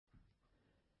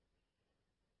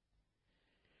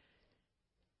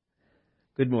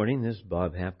Good morning. This is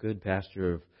Bob Hapgood,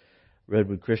 pastor of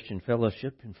Redwood Christian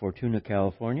Fellowship in Fortuna,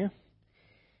 California.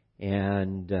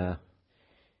 And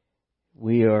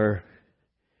we are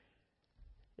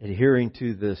adhering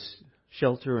to this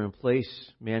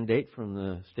shelter-in-place mandate from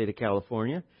the state of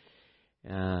California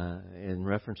in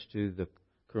reference to the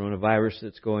coronavirus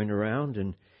that's going around.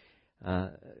 And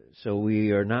so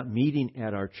we are not meeting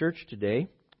at our church today,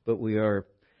 but we are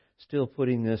still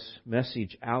putting this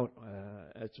message out.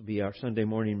 It will be our Sunday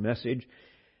morning message,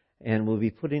 and we'll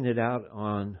be putting it out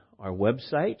on our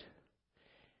website,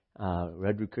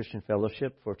 Redwood Christian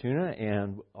Fellowship Fortuna,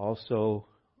 and also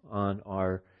on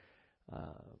our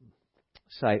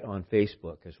site on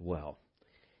Facebook as well.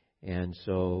 And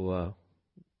so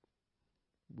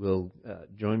will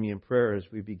join me in prayer as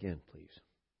we begin, please.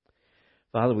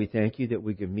 Father, we thank you that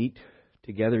we can meet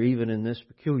together even in this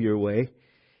peculiar way.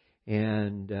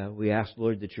 And we ask,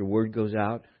 Lord, that your word goes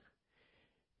out,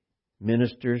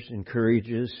 ministers,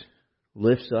 encourages,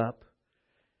 lifts up,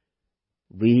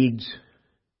 leads,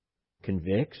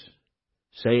 convicts,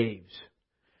 saves.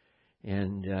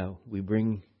 And we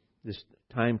bring this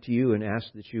time to you and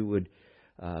ask that you would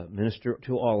minister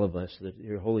to all of us, that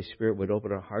your Holy Spirit would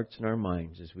open our hearts and our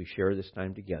minds as we share this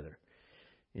time together.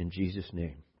 In Jesus'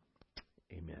 name,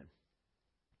 amen.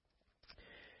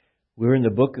 We're in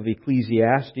the book of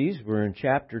Ecclesiastes. We're in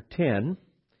chapter 10.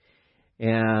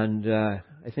 And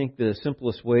I think the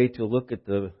simplest way to look at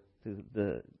the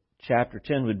chapter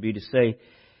 10 would be to say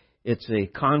it's a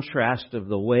contrast of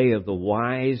the way of the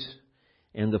wise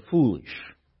and the foolish.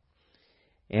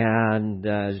 And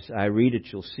as I read it,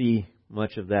 you'll see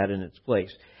much of that in its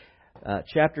place.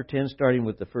 Chapter 10, starting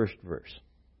with the first verse.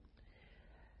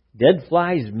 Dead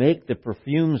flies make the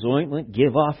perfume's ointment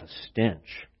give off a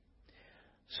stench.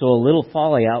 So a little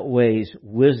folly outweighs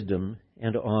wisdom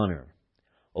and honor.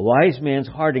 A wise man's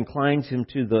heart inclines him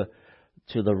to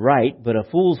the right, but a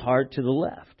fool's heart to the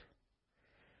left.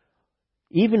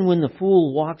 Even when the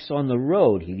fool walks on the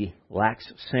road, he lacks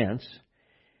sense,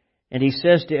 and he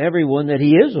says to everyone that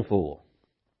he is a fool.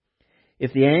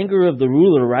 If the anger of the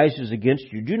ruler rises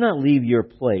against you, do not leave your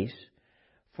place,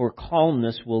 for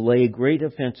calmness will lay great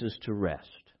offenses to rest.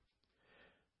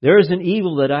 There is an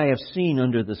evil that I have seen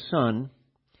under the sun,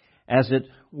 as it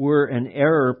were an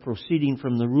error proceeding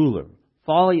from the ruler.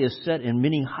 Folly is set in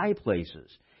many high places,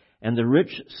 and the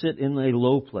rich sit in a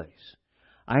low place.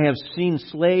 I have seen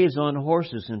slaves on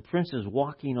horses and princes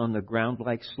walking on the ground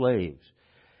like slaves.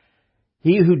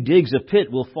 He who digs a pit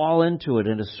will fall into it,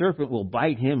 and a serpent will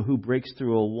bite him who breaks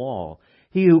through a wall.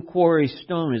 He who quarries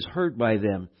stone is hurt by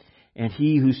them, and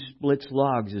he who splits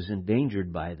logs is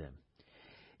endangered by them.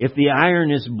 If the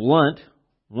iron is blunt,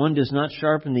 one does not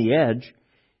sharpen the edge.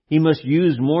 He must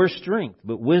use more strength,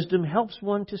 but wisdom helps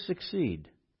one to succeed.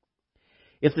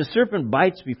 If the serpent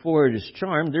bites before it is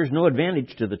charmed, there's no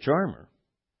advantage to the charmer.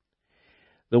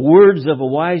 The words of a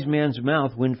wise man's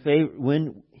mouth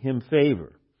win him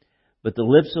favor, but the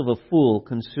lips of a fool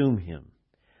consume him.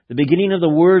 The beginning of the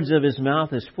words of his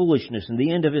mouth is foolishness, and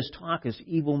the end of his talk is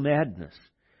evil madness.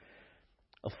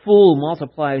 A fool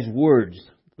multiplies words,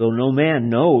 though no man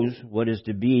knows what is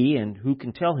to be, and who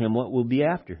can tell him what will be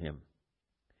after him.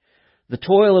 The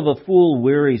toil of a fool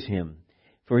wearies him,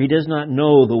 for he does not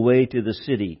know the way to the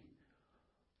city.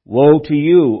 Woe to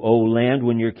you, O land,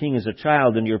 when your king is a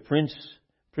child and your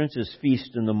princes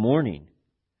feast in the morning.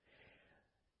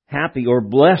 Happy or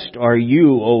blessed are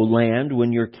you, O land,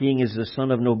 when your king is the son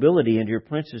of nobility and your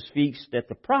princes feast at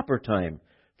the proper time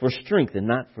for strength and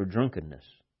not for drunkenness.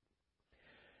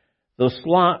 Though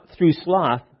through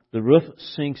sloth the roof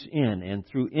sinks in, and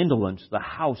through indolence the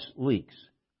house leaks.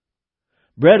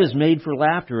 Bread is made for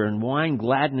laughter, and wine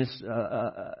gladdens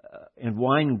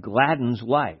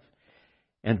life,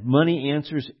 and money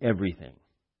answers everything.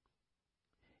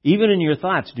 Even in your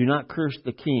thoughts, do not curse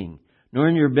the king, nor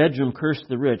in your bedroom curse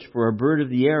the rich, for a bird of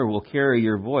the air will carry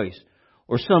your voice,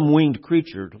 or some winged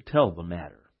creature to tell the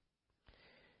matter.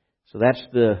 So that's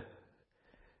the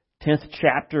 10th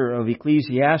chapter of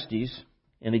Ecclesiastes,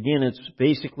 and again, it's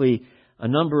basically a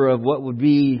number of what would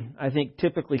be, I think,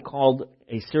 typically called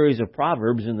a series of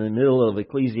proverbs in the middle of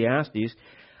Ecclesiastes,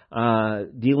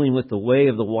 dealing with the way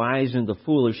of the wise and the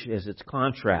foolish as it's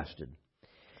contrasted.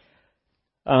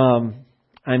 I'm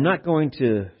not going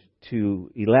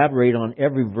to elaborate on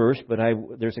every verse, but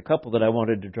there's a couple that I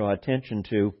wanted to draw attention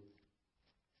to.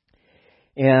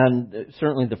 And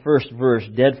certainly the first verse,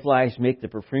 dead flies make the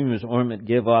perfumer's ornament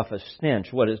give off a stench.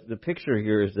 What is the picture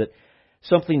here is that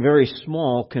something very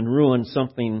small can ruin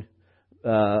something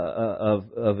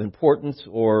of importance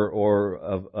or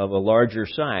of a larger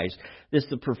size.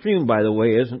 The perfume, by the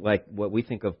way, isn't like what we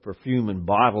think of perfume in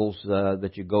bottles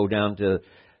that you go down to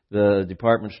the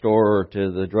department store or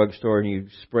to the drugstore and you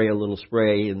spray a little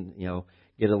spray and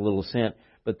get a little scent.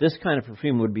 But this kind of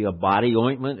perfume would be a body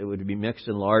ointment. It would be mixed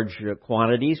in large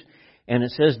quantities. And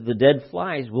it says the dead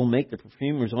flies will make the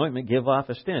perfumer's ointment give off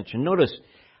a stench. And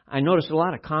I noticed a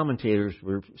lot of commentators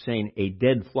were saying a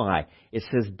dead fly. It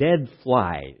says dead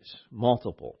flies,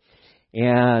 multiple.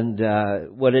 And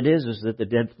what it is that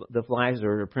the flies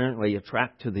are apparently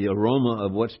attracted to the aroma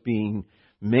of what's being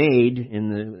made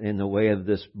in the way of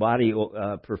this body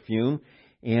perfume,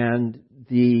 and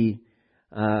they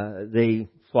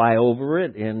fly over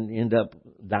it and end up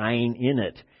dying in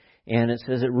it. And it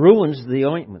says it ruins the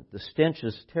ointment. The stench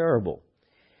is terrible.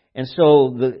 And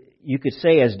so you could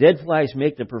say, as dead flies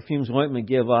make the perfume's ointment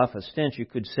give off a stench, you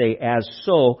could say, as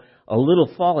so, a little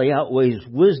folly outweighs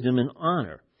wisdom and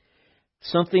honor.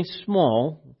 Something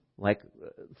small, like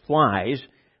flies,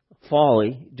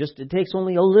 folly, it takes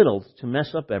only a little to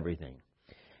mess up everything.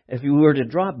 If you were to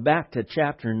drop back to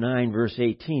chapter 9, verse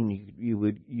 18, you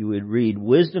would read,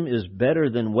 wisdom is better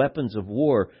than weapons of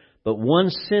war, but one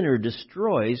sinner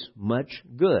destroys much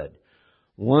good.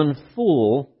 One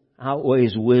fool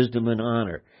outweighs wisdom and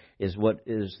honor, is what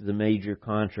is the major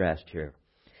contrast here.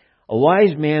 A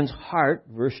wise man's heart,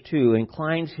 verse 2,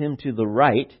 inclines him to the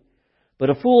right, but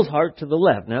a fool's heart to the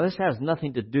left. Now, this has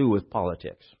nothing to do with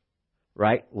politics.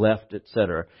 Right, left,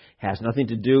 etc. Has nothing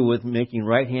to do with making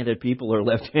right-handed people or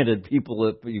left-handed people,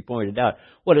 that you pointed out.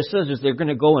 What it says is they're going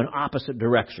to go in opposite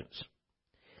directions.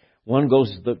 One goes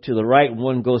to the right and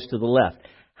one goes to the left.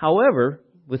 However,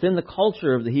 within the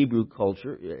culture of the Hebrew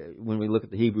culture, when we look at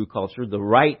the Hebrew culture, the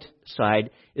right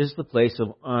side is the place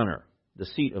of honor, the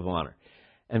seat of honor.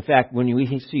 In fact, when we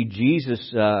see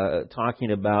Jesus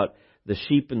talking about the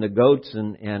sheep and the goats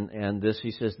and this,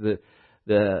 he says the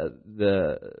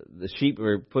sheep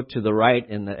are put to the right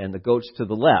and the goats to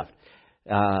the left.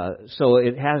 So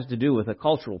it has to do with a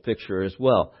cultural picture as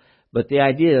well. But the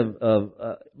idea of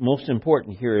most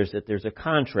important here is that there's a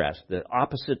contrast, the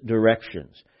opposite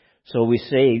directions. So we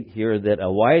say here that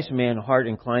a wise man's heart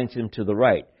inclines him to the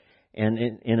right, and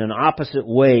in an opposite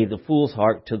way, the fool's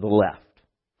heart to the left.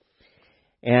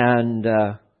 And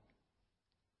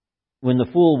when the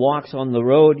fool walks on the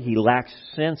road, he lacks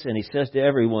sense, and he says to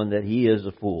everyone that he is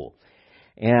a fool.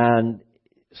 And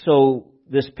so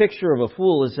this picture of a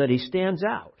fool is that he stands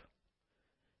out.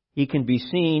 He can be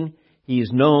seen,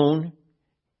 he's known,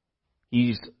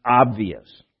 he's obvious.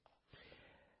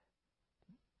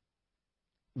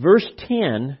 Verse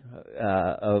 10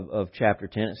 of chapter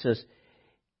 10, it says,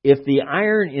 if the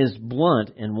iron is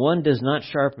blunt and one does not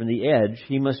sharpen the edge,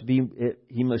 he must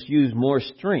use more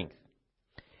strength.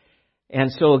 And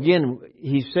so again,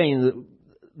 he's saying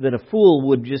that a fool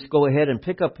would just go ahead and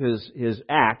pick up his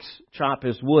axe, chop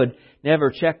his wood,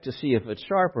 never check to see if it's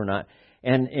sharp or not,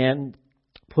 and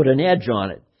put an edge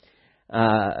on it.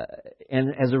 And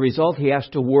as a result, he has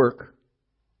to work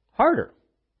harder.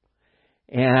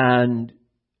 And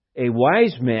a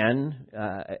wise man,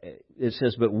 it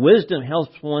says, but wisdom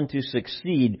helps one to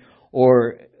succeed,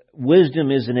 or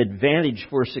wisdom is an advantage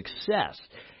for success.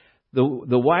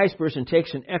 The wise person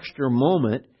takes an extra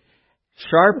moment,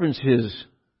 sharpens his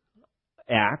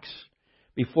axe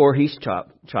before he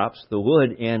chops the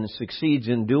wood, and succeeds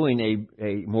in doing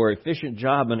a more efficient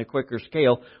job on a quicker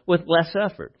scale with less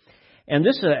effort. And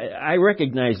this, I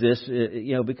recognize this,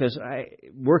 because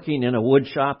working in a wood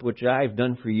shop, which I've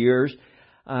done for years,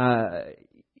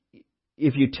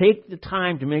 if you take the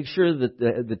time to make sure that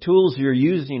the tools you're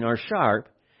using are sharp,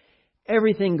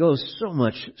 everything goes so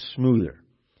much smoother.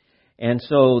 And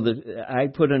so I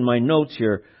put in my notes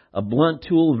here, a blunt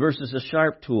tool versus a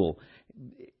sharp tool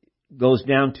goes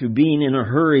down to being in a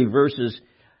hurry versus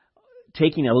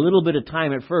taking a little bit of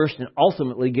time at first and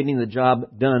ultimately getting the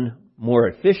job done more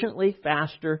efficiently,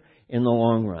 faster in the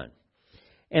long run.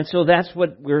 And so that's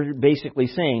what we're basically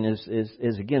saying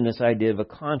is again, this idea of a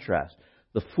contrast.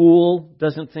 The fool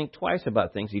doesn't think twice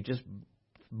about things. He just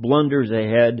blunders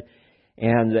ahead.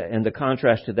 And the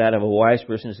contrast to that of a wise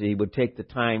person is that he would take the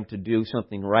time to do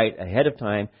something right ahead of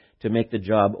time to make the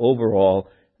job overall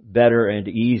better and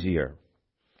easier.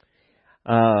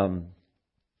 In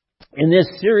this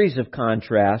series of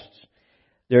contrasts,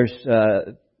 there's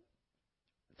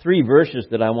 3 verses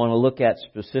that I want to look at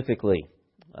specifically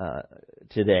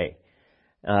today.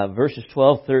 Verses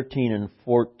 12, 13, and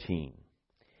 14.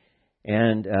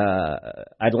 And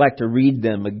I'd like to read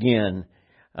them again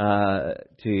to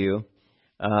you.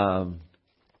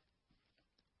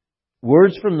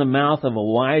 Words from the mouth of a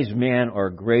wise man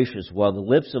are gracious, while the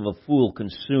lips of a fool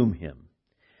consume him.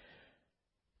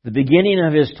 The beginning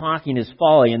of his talking is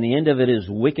folly, and the end of it is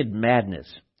wicked madness.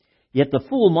 Yet the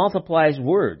fool multiplies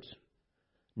words.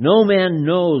 No man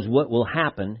knows what will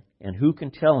happen, and who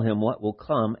can tell him what will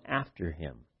come after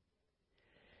him?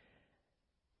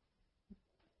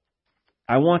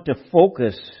 I want to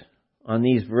focus on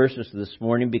these verses this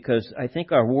morning because I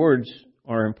think our words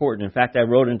are important. In fact, I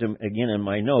wrote again in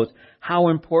my notes, how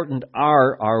important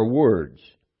are our words?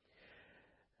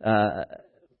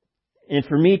 And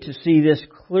for me to see this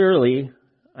clearly,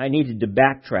 I needed to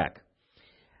backtrack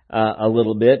a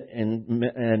little bit and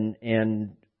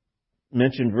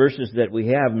mention verses that we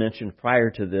have mentioned prior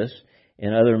to this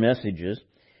in other messages.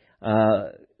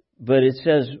 But it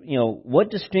says,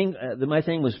 my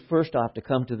thing was first off to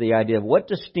come to the idea of what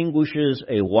distinguishes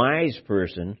a wise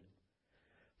person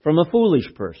from a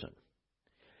foolish person.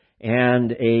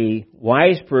 And a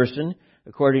wise person,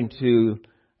 according to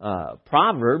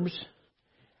Proverbs,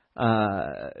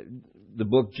 the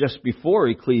book just before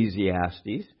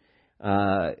Ecclesiastes,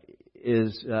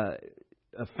 is a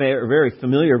very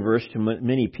familiar verse to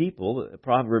many people.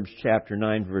 Proverbs chapter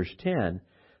 9, verse 10.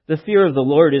 The fear of the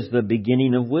Lord is the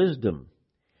beginning of wisdom,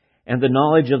 and the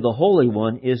knowledge of the Holy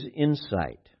One is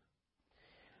insight.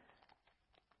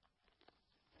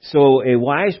 So a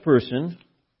wise person,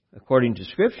 according to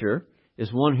Scripture,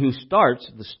 is one who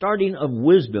the starting of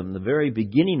wisdom, the very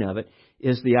beginning of it,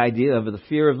 is the idea of the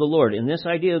fear of the Lord. And this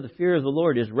idea of the fear of the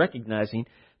Lord is recognizing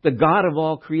the God of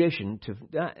all creation,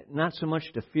 not so much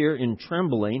to fear in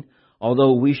trembling,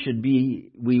 although we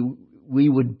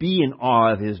would be in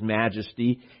awe of His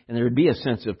majesty, and there would be a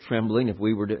sense of trembling if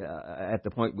we were at the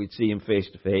point we'd see Him face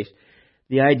to face.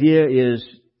 The idea is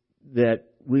that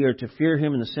we are to fear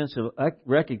Him in the sense of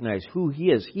recognize who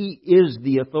He is. He is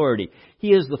the authority.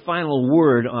 He is the final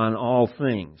word on all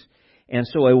things. And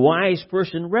so a wise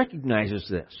person recognizes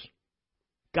this.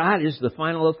 God is the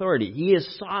final authority. He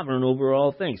is sovereign over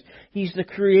all things. He's the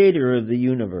creator of the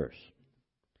universe.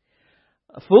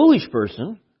 A foolish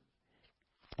person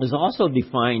is also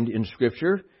defined in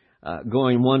Scripture,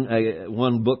 going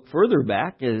one book further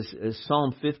back, is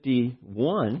Psalm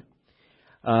 51,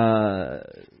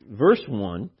 verse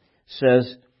 1,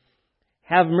 says,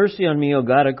 "Have mercy on me, O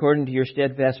God, according to your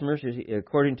steadfast mercy,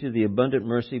 according to the abundant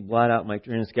mercy, blot out my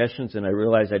transgressions." And I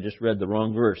realize I just read the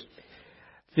wrong verse.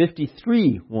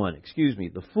 53:1,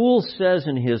 "The fool says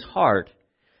in his heart,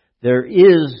 there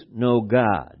is no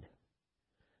God.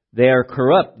 They are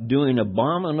corrupt, doing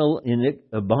abominable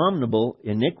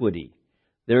iniquity.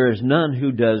 There is none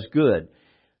who does good."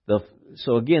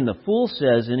 So again, the fool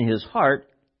says in his heart,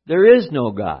 there is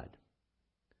no God.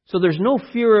 So there's no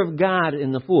fear of God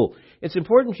in the fool. It's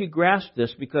important you grasp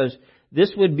this because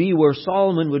this would be where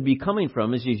Solomon would be coming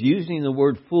from as he's using the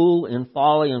word fool and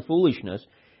folly and foolishness.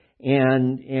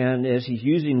 And as he's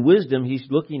using wisdom, he's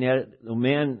looking at the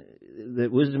man that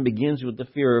wisdom begins with the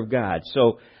fear of God.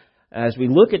 So as we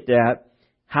look at that,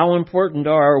 how important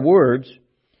are our words?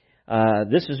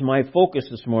 This is my focus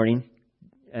this morning.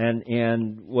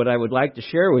 And what I would like to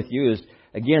share with you is,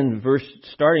 again,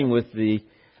 starting with the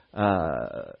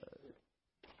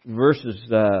verses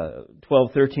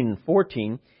 12, 13, and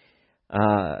 14.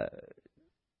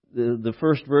 The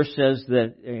first verse says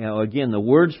that, again, the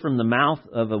words from the mouth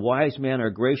of a wise man are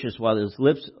gracious, while his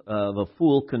lips of a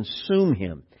fool consume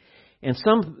him. And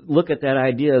some look at that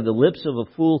idea of the lips of a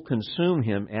fool consume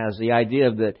him as the idea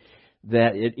of that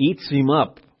it eats him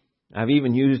up. I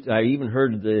even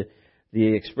heard the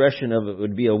expression of it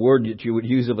would be a word that you would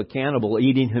use of a cannibal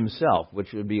eating himself,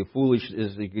 which would be as foolish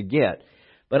as they could get.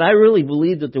 But I really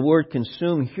believe that the word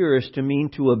consume here is to mean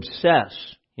to obsess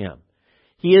him.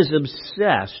 He is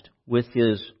obsessed with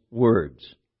his words.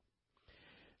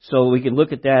 So we can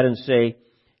look at that and say,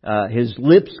 his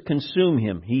lips consume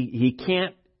him. He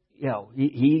can't,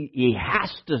 he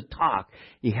has to talk.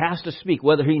 He has to speak.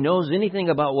 Whether he knows anything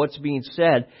about what's being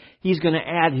said, he's going to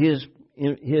add his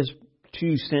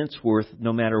 2 cents worth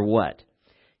no matter what.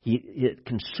 It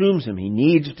consumes him. He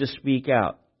needs to speak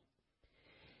out.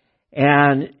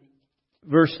 And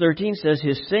verse 13 says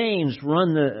his sayings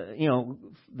run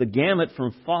the gamut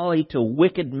from folly to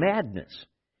wicked madness.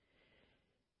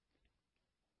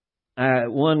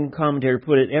 One commentator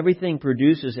put it, everything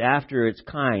produces after its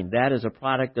kind. That is a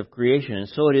product of creation. And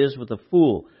so it is with a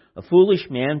fool. A foolish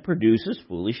man produces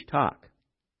foolish talk.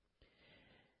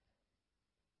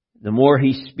 The more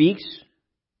he speaks,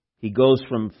 he goes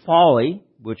from folly,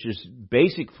 which is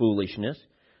basic foolishness,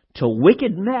 to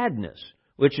wicked madness,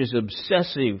 which is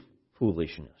obsessive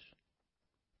foolishness.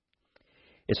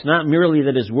 It's not merely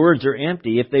that his words are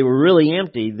empty. If they were really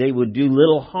empty, they would do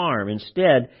little harm.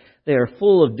 Instead, they are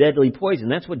full of deadly poison.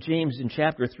 That's what James in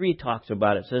chapter 3 talks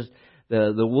about. It says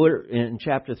the word in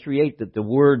chapter 3:8 that the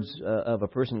words of a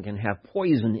person can have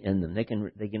poison in them. They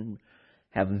can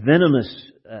have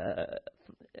venomous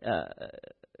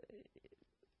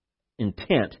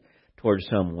intent towards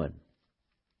someone.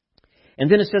 And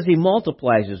then it says he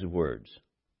multiplies his words.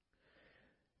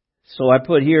 So I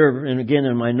put here, and again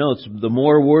in my notes, the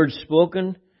more words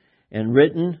spoken and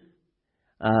written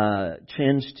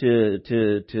tends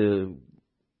to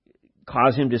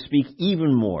cause him to speak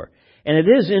even more. And it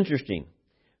is interesting.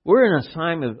 We're in a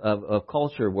time of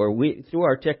culture where through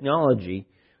our technology,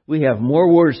 we have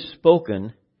more words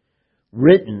spoken,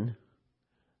 written,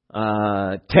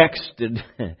 texted,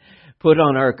 put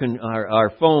on our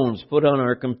phones, put on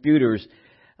our computers,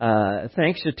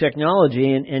 thanks to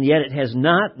technology, and yet it has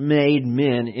not made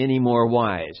men any more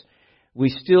wise. We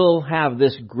still have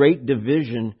this great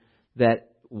division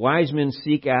that wise men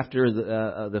seek after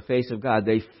the face of God.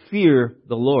 They fear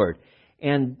the Lord.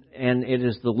 And it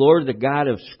is the Lord, the God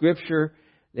of Scripture,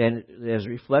 and as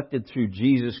reflected through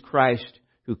Jesus Christ,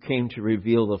 who came to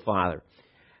reveal the Father.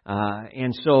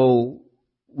 And so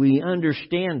we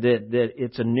understand that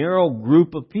it's a narrow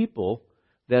group of people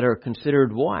that are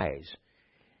considered wise.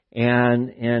 And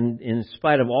in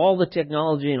spite of all the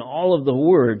technology and all of the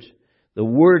words, the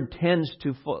world tends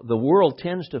to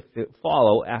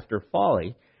follow after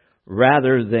folly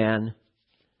rather than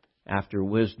after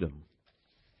wisdom.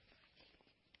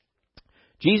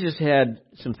 Jesus had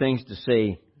some things to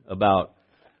say about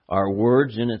our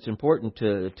words, and it's important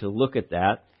to look at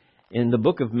that. In the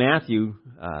book of Matthew,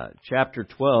 chapter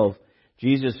 12,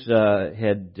 Jesus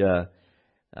had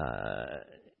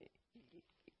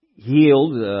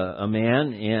healed a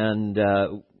man, and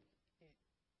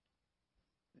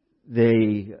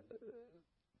the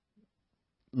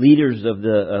leaders of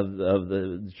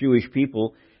the Jewish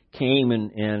people came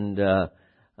and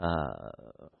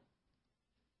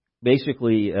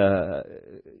basically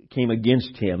came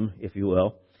against him, if you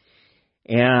will.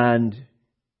 And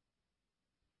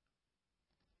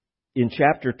in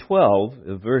chapter 12,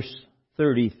 verse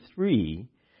 33,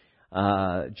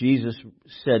 Jesus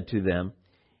said to them,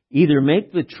 "Either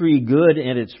make the tree good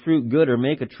and its fruit good, or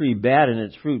make a tree bad and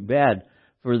its fruit bad,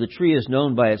 for the tree is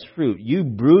known by its fruit. You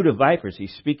brood of vipers."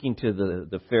 He's speaking to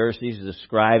the Pharisees, the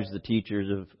scribes, the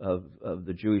teachers of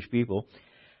the Jewish people.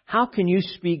 "How can you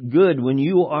speak good when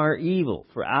you are evil?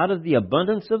 For out of the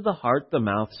abundance of the heart the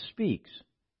mouth speaks."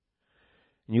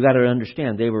 And you got to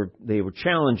understand, they were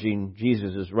challenging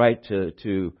Jesus' right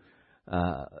to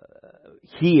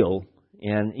heal,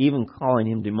 and even calling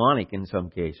him demonic in some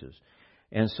cases.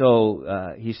 And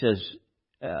so he says,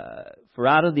 "For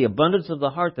out of the abundance of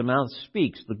the heart the mouth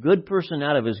speaks. The good person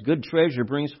out of his good treasure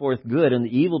brings forth good, and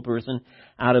the evil person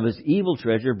out of his evil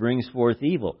treasure brings forth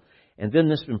evil." And then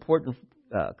this important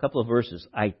couple of verses.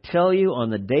 "I tell you, on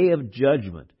the day of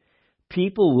judgment,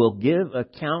 people will give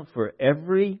account for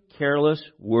every careless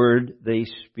word they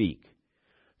speak.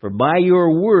 For by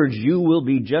your words you will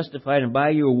be justified, and by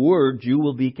your words you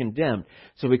will be condemned."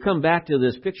 So we come back to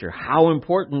this picture. How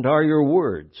important are your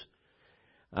words?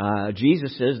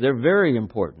 Jesus says they're very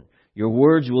important. Your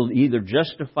words will either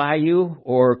justify you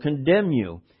or condemn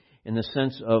you, in the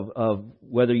sense of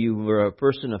whether you were a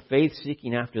person of faith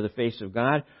seeking after the face of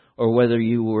God, or whether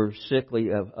you were sickly,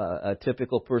 a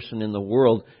typical person in the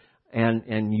world,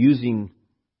 and using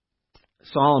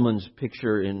Solomon's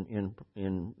picture in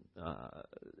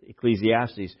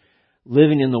Ecclesiastes,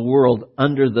 living in the world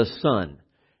under the sun,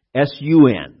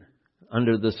 S-U-N,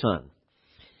 under the sun.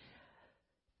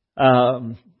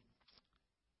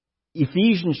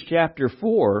 Ephesians chapter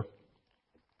 4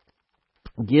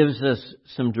 gives us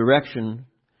some direction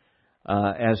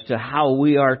as to how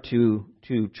we are to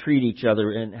treat each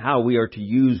other and how we are to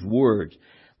use words.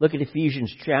 Look at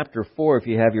Ephesians chapter 4 if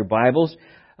you have your Bibles,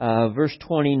 verse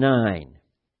 29.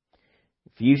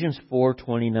 Ephesians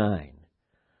 4:29.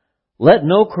 "Let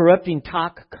no corrupting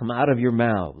talk come out of your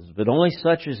mouths, but only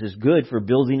such as is good for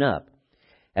building up,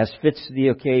 as fits the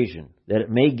occasion, that it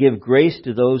may give grace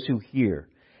to those who hear.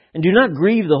 And do not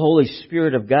grieve the Holy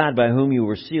Spirit of God, by whom you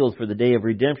were sealed for the day of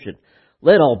redemption.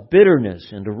 Let all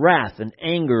bitterness and wrath and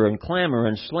anger and clamor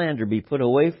and slander be put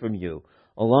away from you,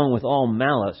 along with all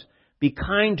malice. Be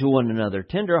kind to one another,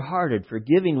 tender-hearted,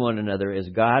 forgiving one another, as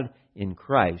God in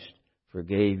Christ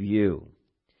forgave you."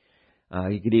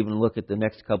 You could even look at the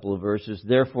next couple of verses.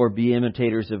 "Therefore be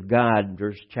imitators of God,"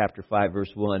 chapter 5,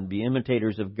 verse 1. "Be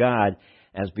imitators of God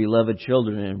as beloved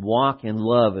children, and walk in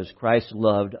love as Christ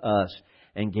loved us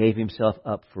and gave Himself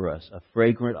up for us, a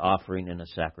fragrant offering and a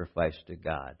sacrifice to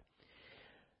God."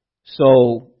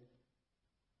 So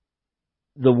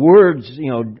the words,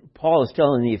 Paul is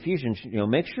telling the Ephesians,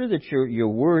 make sure that your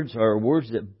words are words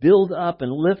that build up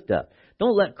and lift up.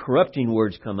 Don't let corrupting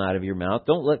words come out of your mouth.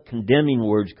 Don't let condemning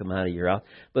words come out of your mouth.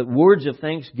 But words of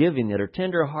thanksgiving that are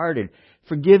tender-hearted,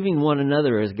 forgiving one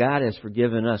another as God has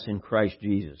forgiven us in Christ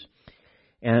Jesus.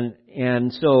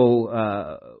 And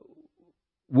so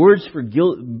words for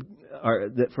building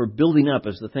up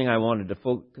is the thing I wanted to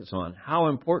focus on. How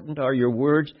important are your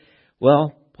words?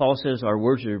 Well, Paul says our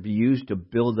words are to be used to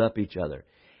build up each other.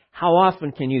 How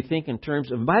often can you think in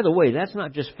terms of, by the way, that's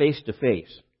not just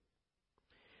face-to-face.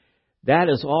 That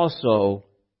is also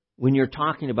when you're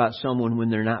talking about someone when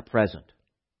they're not present.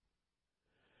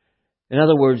 In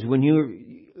other words, when do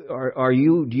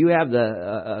you have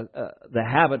the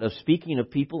habit of speaking of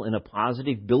people in a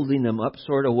positive, building them up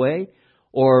sort of way?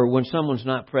 Or when someone's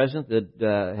not present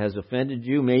that has offended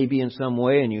you maybe in some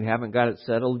way and you haven't got it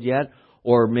settled yet?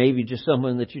 Or maybe just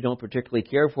someone that you don't particularly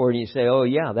care for and you say, oh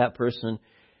yeah, that person,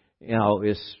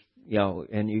 is,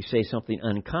 and you say something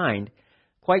unkind.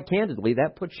 Quite candidly,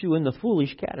 that puts you in the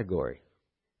foolish category.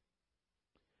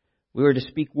 We are to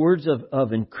speak words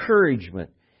of encouragement,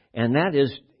 and that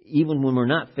is even when we're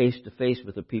not face to face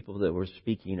with the people that we're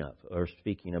speaking of or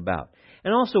speaking about.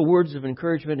 And also words of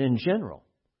encouragement in general.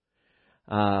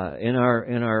 In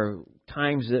our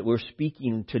times that we're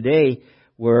speaking today,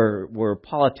 where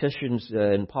politicians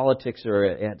and politics are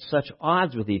at such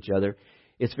odds with each other,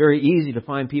 it's very easy to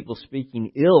find people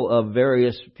speaking ill of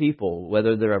various people,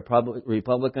 whether they're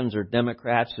Republicans or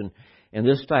Democrats and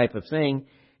this type of thing,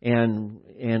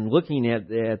 and looking at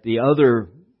the other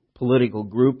political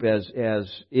group as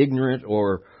ignorant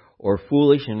or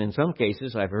foolish. And in some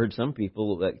cases, I've heard some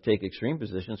people that take extreme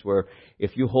positions where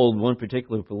if you hold one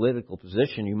particular political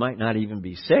position, you might not even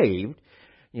be saved.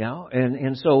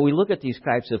 And so we look at these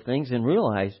types of things and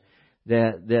realize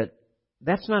that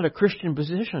that's not a Christian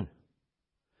position.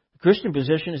 The Christian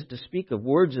position is to speak of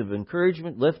words of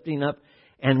encouragement, lifting up,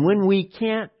 and when we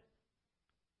can't,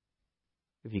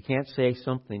 if you can't say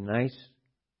something nice,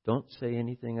 don't say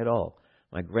anything at all.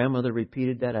 My grandmother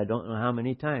repeated that I don't know how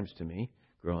many times to me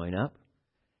growing up,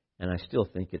 and I still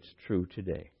think it's true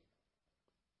today.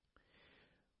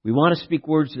 We want to speak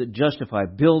words that justify,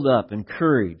 build up,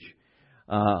 encourage,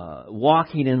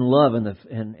 walking in love and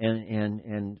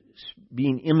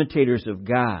being imitators of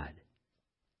God.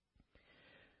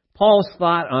 Paul's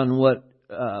thought on what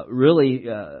really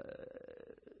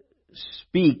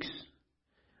speaks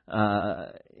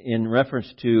in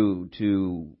reference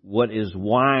to what is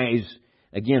wise.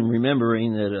 Again,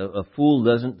 remembering that a fool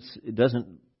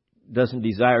doesn't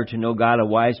desire to know God. A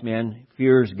wise man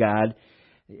fears God.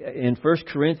 In 1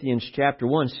 Corinthians chapter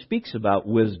 1 speaks about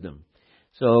wisdom.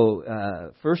 So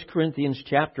 1 Corinthians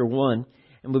chapter 1,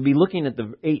 and we'll be looking at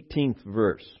the 18th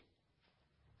verse.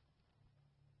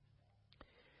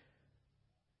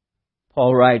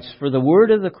 Paul writes, "For the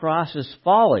word of the cross is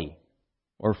folly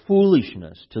or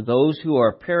foolishness to those who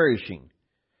are perishing."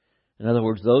 In other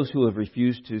words, those who have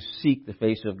refused to seek the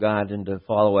face of God and to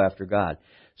follow after God.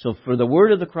 So, for the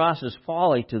word of the cross is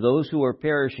folly to those who are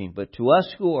perishing, but to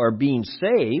us who are being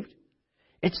saved,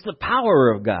 it's the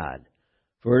power of God.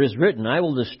 For it is written, "I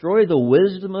will destroy the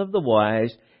wisdom of the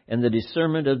wise, and the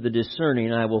discernment of the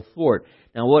discerning I will thwart."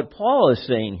 Now, what Paul is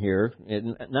saying here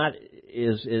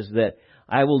is that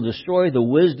I will destroy the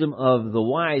wisdom of the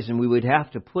wise, and we would have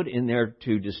to put in there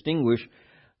to distinguish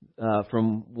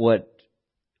from what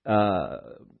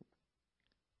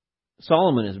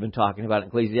Solomon has been talking about in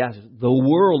Ecclesiastes, the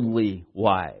worldly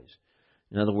wise.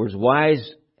 In other words,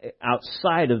 wise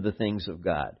outside of the things of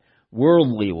God.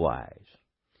 Worldly wise.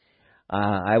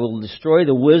 I will destroy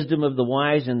the wisdom of the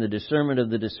wise, and the discernment of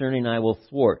the discerning I will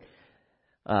thwart.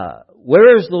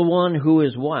 Where is the one who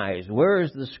is wise? Where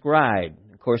is the scribe?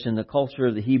 Of course, in the culture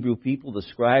of the Hebrew people, the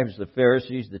scribes, the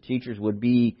Pharisees, the teachers would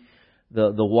be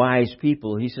the wise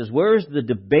people. He says, "Where is the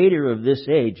debater of this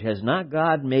age? Has not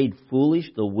God made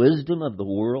foolish the wisdom of the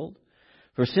world?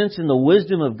 For since in the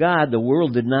wisdom of God the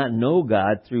world did not know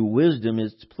God, through wisdom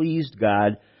it's pleased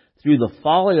God through the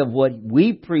folly of what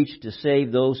we preach to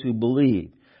save those who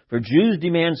believe. For Jews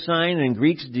demand sign and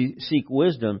Greeks seek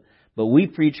wisdom, but we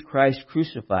preach Christ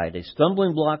crucified, a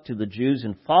stumbling block to the Jews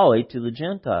and folly to the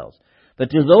Gentiles. But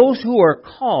to those who are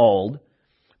called,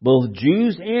 both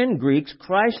Jews and Greeks,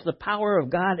 Christ the power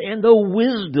of God and the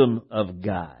wisdom of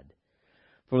God.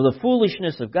 For the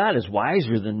foolishness of God is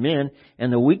wiser than men,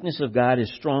 and the weakness of God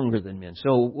is stronger than men."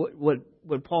 So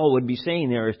what Paul would be saying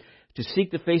there is to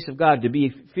seek the face of God, to be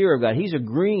fear of God. He's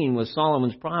agreeing with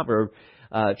Solomon's proverb,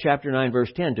 chapter 9,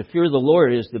 verse 10. To fear the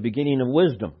Lord is the beginning of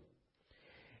wisdom.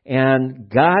 And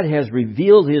God has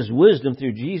revealed His wisdom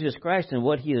through Jesus Christ and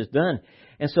what He has done.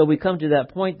 And so we come to that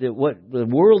point that what the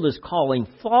world is calling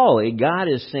folly, God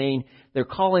is saying they're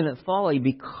calling it folly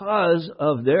because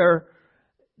of their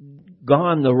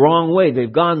gone the wrong way.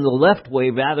 They've gone the left way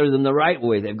rather than the right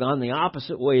way. They've gone the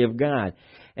opposite way of God.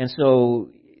 And so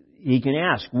he can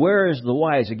ask, where is the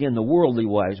wise? Again, the worldly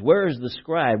wise. Where is the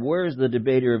scribe? Where is the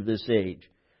debater of this age?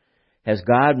 Has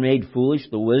God made foolish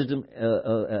the wisdom?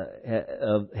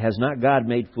 Has not God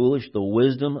made foolish the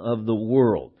wisdom of the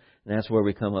world? And that's where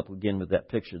we come up again with that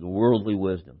picture, the worldly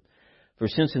wisdom. For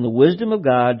since in the wisdom of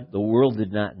God, the world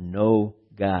did not know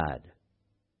God.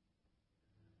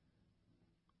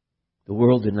 The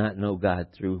world did not know God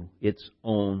through its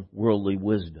own worldly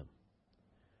wisdom.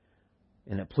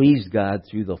 And it pleased God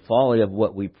through the folly of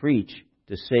what we preach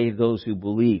to save those who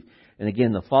believe. And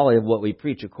again, the folly of what we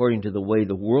preach according to the way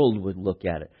the world would look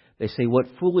at it. They say what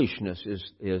foolishness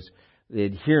is the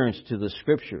adherence to the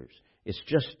Scriptures. It's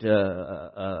just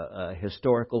a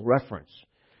historical reference.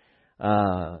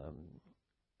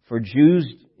 For Jews,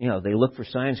 they look for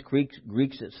signs.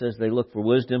 Greeks, it says they look for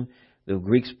wisdom. The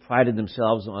Greeks prided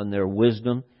themselves on their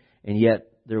wisdom, and yet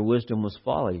their wisdom was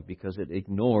folly because it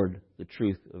ignored the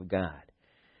truth of God.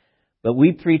 But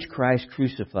we preach Christ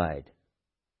crucified.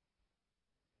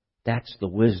 That's the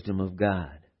wisdom of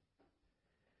God.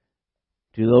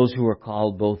 To those who are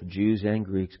called both Jews and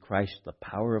Greeks, Christ, the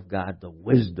power of God, the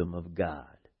wisdom of God.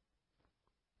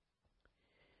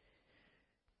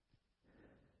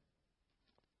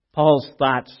 Paul's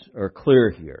thoughts are clear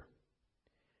here.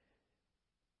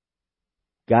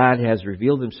 God has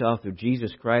revealed Himself through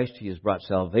Jesus Christ. He has brought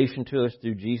salvation to us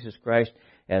through Jesus Christ,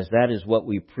 as that is what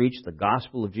we preach, the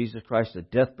gospel of Jesus Christ, the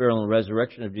death, burial, and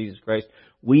resurrection of Jesus Christ.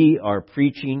 We are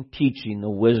preaching, teaching the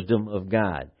wisdom of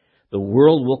God. The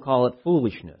world will call it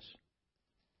foolishness,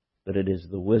 but it is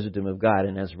the wisdom of God,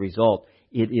 and as a result,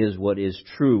 it is what is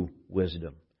true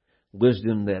wisdom.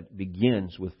 Wisdom that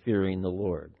begins with fearing the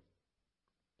Lord.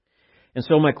 And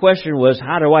so my question was,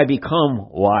 how do I become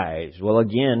wise? Well,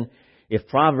 again, if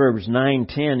Proverbs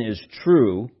 9:10 is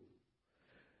true,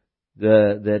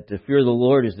 that to fear the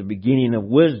Lord is the beginning of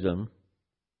wisdom,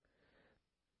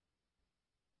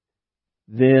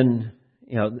 then,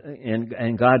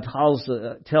 and God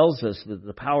tells us that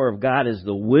the power of God is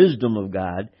the wisdom of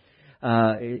God,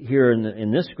 here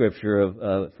in this scripture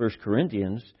of 1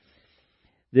 Corinthians,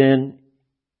 then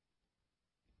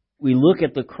we look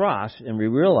at the cross and we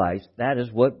realize that is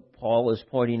what Paul is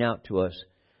pointing out to us.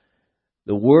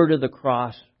 The word of the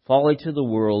cross, folly to the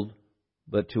world,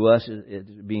 but to us, it's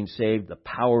being saved, the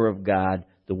power of God,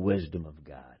 the wisdom of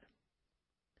God.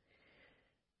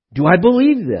 Do I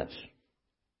believe this?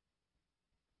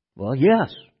 Well,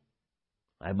 yes,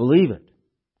 I believe it.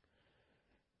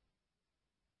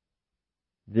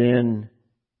 Then,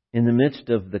 in the midst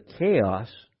of the chaos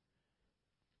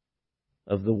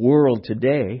of the world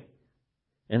today,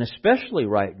 and especially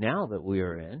right now that we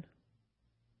are in,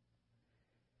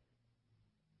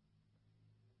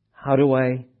 how do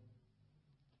I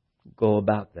go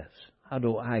about this? How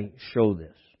do I show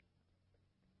this?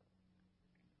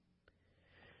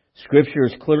 Scripture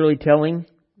is clearly telling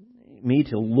me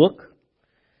to look,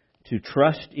 to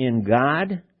trust in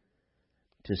God,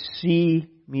 to see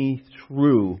me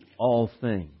through all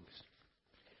things.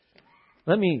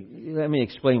 Let me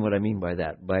explain what I mean by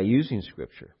that, by using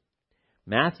Scripture.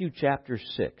 Matthew chapter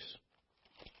 6.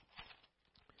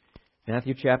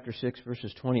 Matthew chapter 6,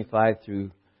 verses 25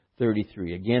 through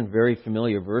 33. Again, very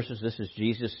familiar verses. This is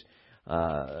Jesus'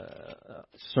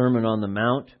 Sermon on the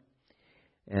Mount,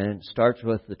 and it starts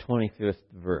with the 25th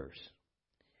verse.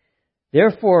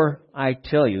 Therefore, I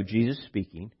tell you, Jesus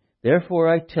speaking,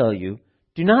 therefore I tell you,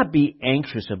 do not be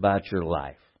anxious about your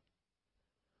life,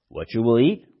 what you will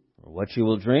eat, or what you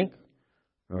will drink,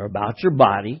 or about your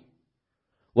body,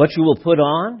 what you will put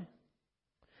on.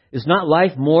 Is not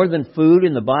life more than food,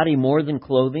 and the body more than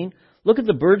clothing? Look at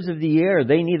the birds of the air.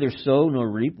 They neither sow nor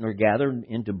reap nor gather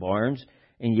into barns,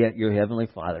 and yet your heavenly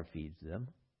Father feeds them.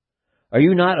 Are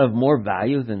you not of more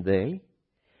value than they?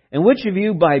 And which of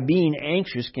you, by being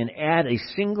anxious, can add a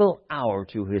single hour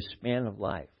to his span of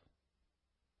life?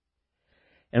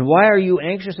 And why are you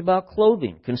anxious about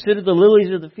clothing? Consider the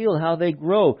lilies of the field, how they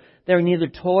grow. They neither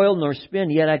toil nor spin.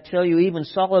 Yet I tell you, even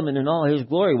Solomon in all his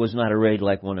glory was not arrayed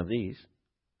like one of these.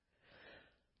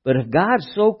 But if God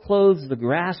so clothes the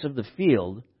grass of the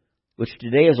field, which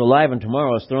today is alive and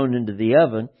tomorrow is thrown into the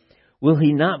oven, will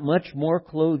He not much more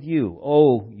clothe you,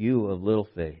 O you of little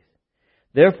faith?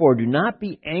 Therefore, do not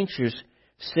be anxious,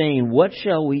 saying, what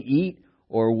shall we eat,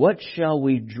 or what shall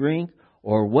we drink,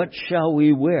 or what shall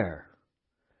we wear?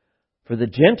 For the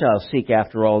Gentiles seek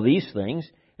after all these things,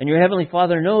 And your Heavenly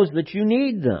Father knows that you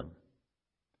need them.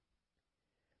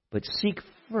 But seek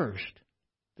first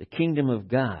the kingdom of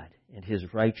God and His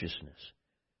righteousness,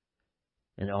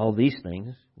 and all these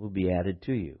things will be added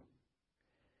to you.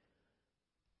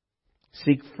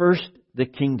 Seek first the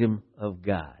kingdom of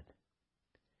God.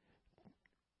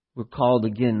 We're called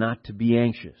again not to be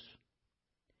anxious.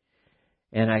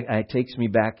 And it takes me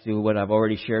back to what I've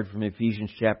already shared from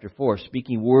Ephesians chapter 4,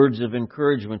 speaking words of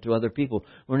encouragement to other people.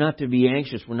 We're not to be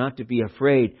anxious. We're not to be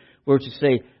afraid. We're to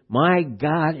say, my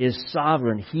God is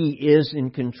sovereign. He is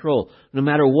in control. No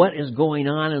matter what is going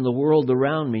on in the world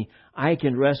around me, I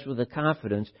can rest with the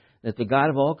confidence that the God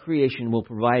of all creation will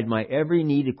provide my every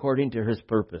need according to His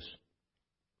purpose.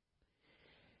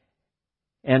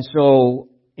 And so,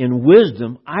 in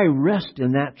wisdom, I rest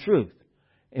in that truth.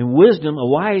 In wisdom, a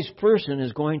wise person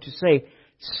is going to say,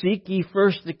 seek ye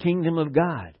first the kingdom of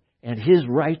God and His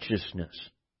righteousness.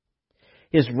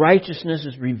 His righteousness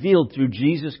is revealed through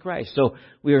Jesus Christ. So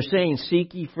we are saying,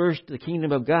 seek ye first the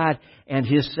kingdom of God and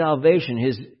His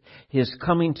salvation, His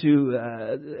coming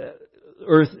to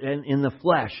earth and in the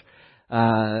flesh,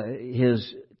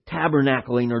 His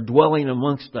tabernacling or dwelling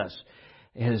amongst us,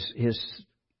 His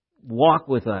walk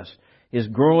with us, His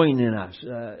growing in us,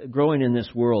 growing in this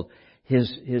world,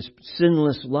 His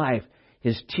sinless life,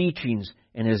 His teachings,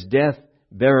 and His death,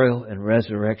 burial, and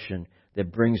resurrection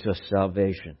that brings us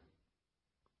salvation.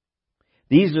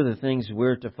 These are the things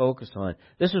we're to focus on.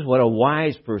 This is what a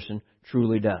wise person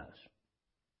truly does.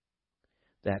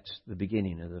 That's the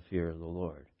beginning of the fear of the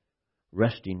Lord.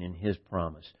 Resting in His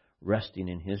promise, resting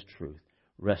in His truth,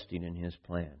 resting in His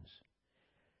plans.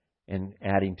 And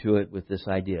adding to it with this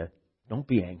idea, don't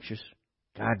be anxious.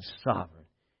 God's sovereign.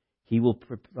 He will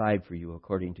provide for you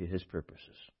according to His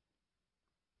purposes.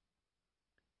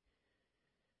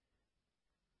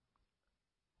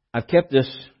 I've kept this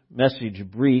message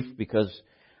brief because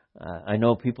I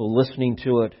know people listening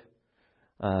to it,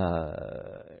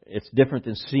 it's different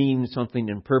than seeing something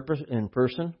in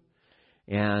person.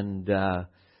 And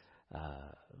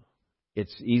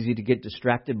it's easy to get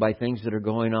distracted by things that are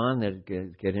going on that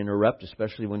get interrupt,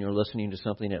 especially when you're listening to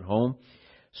something at home.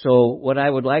 So what I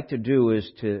would like to do is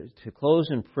to close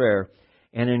in prayer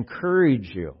and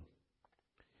encourage you.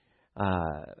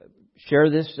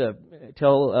 Share this,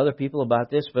 tell other people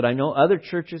about this, but I know other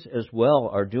churches as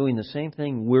well are doing the same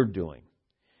thing we're doing.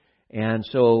 And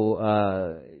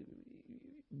so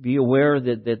be aware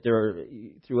that there are,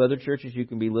 through other churches, you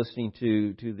can be listening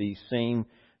to the same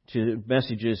to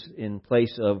messages in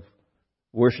place of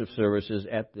worship services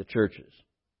at the churches.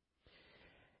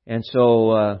 And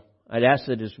so I'd ask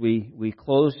that as we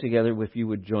close together, if you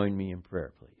would join me in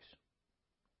prayer, please.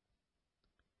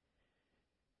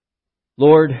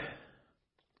 Lord,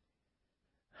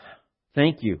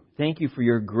 thank you. Thank you for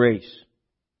your grace.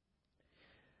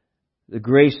 The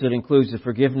grace that includes the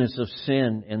forgiveness of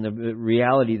sin and the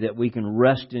reality that we can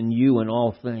rest in you in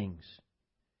all things.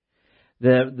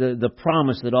 The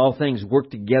promise that all things work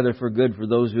together for good for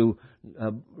those who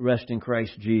rest in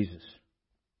Christ Jesus.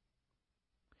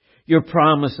 Your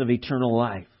promise of eternal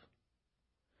life.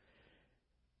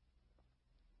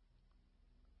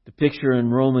 The picture in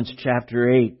Romans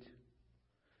chapter 8.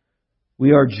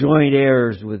 We are joint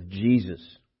heirs with Jesus.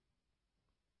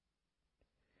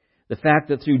 The fact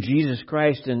that through Jesus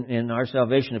Christ and our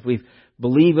salvation, if we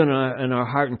believe in our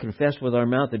heart and confess with our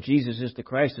mouth that Jesus is the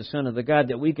Christ, the Son of the God,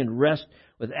 that we can rest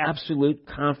with absolute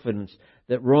confidence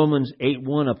that Romans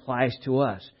 8:1 applies to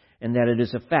us, and that it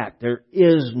is a fact. There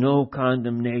is no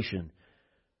condemnation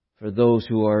for those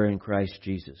who are in Christ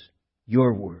Jesus.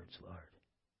 Your words, Lord.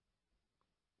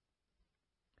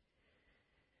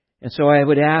 And so I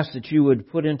would ask that you would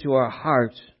put into our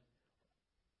hearts,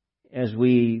 as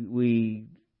we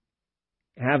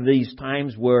have these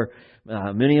times where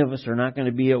many of us are not going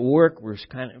to be at work. We're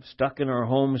kind of stuck in our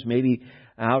homes, maybe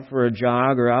out for a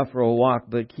jog or out for a walk,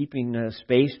 but keeping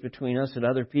space between us and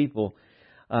other people,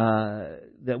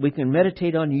 that we can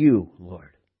meditate on you,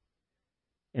 Lord,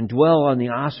 and dwell on the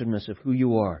awesomeness of who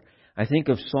you are. I think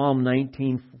of Psalm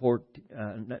 19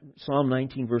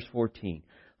 verse 14.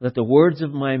 Let the words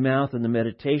of my mouth and the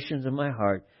meditations of my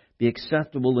heart be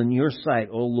acceptable in your sight,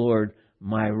 O Lord,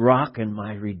 my rock and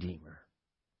my redeemer.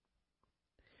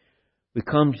 We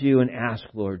come to you and ask,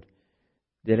 Lord,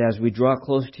 that as we draw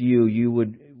close to you, you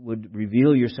would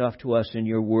reveal yourself to us in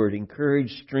your word.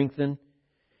 Encourage, strengthen,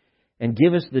 and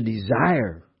give us the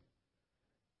desire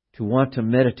to want to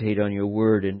meditate on your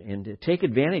word and to take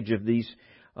advantage of these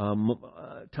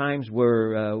times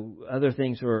where other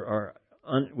things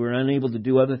we're unable to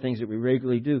do other things that we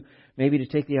regularly do. Maybe to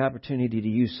take the opportunity to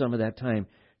use some of that time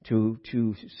to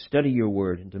study your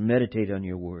word and to meditate on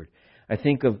your word. I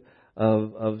think of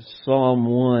Psalm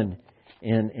 1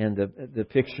 and the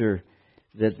picture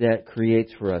that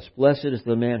creates for us. Blessed is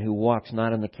the man who walks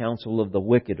not in the counsel of the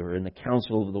wicked or in the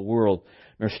counsel of the world,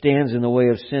 nor stands in the way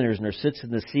of sinners, nor sits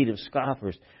in the seat of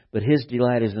scoffers, but his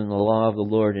delight is in the law of the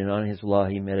Lord, and on his law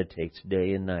he meditates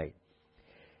day and night.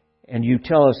 And you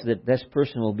tell us that this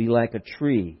person will be like a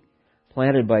tree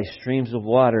planted by streams of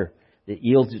water that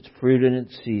yields its fruit in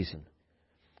its season,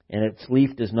 and its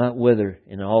leaf does not wither.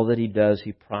 In all that he does,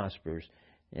 he prospers.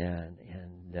 And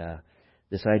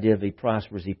this idea of he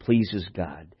prospers, he pleases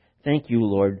God. Thank you,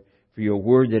 Lord, for your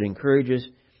word that encourages.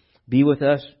 Be with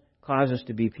us. Cause us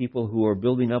to be people who are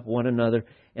building up one another.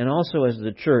 And also as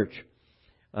the church,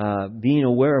 being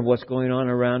aware of what's going on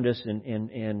around us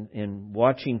and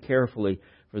watching carefully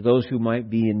for those who might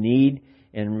be in need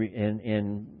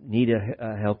and need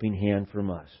a helping hand from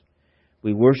us.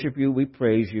 We worship you. We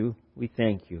praise you. We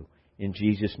thank you. In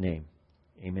Jesus' name,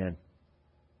 amen.